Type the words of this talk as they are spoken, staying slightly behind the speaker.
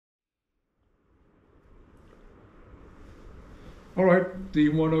All right, the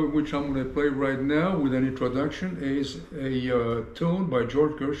one of which I'm going to play right now with an introduction is a tune by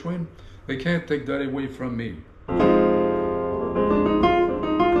George Gershwin. They can't take that away from me.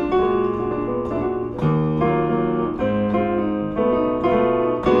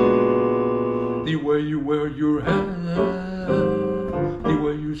 The way you wear your hat, the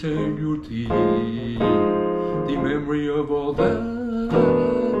way you say your teeth, the memory of all that.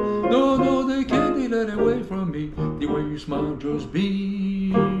 No, no, they can't take that away from me. The way you smile just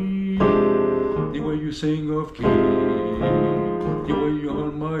be, the way you sing of key, the way you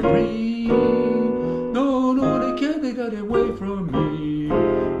on my dream. No, no, they can't take that away from me.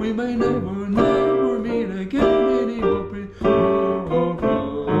 We may never, never meet again anymore. Oh,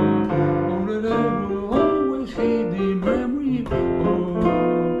 oh, always keep the memory.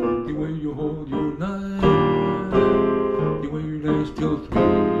 Oh, the way you hold your knife, the way you dance till 3,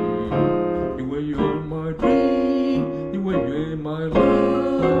 the way you hold my dream, the way you in my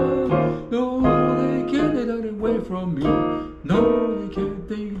life. No, they can't take that away from me. No, they can't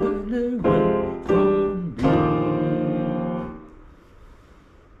take that away.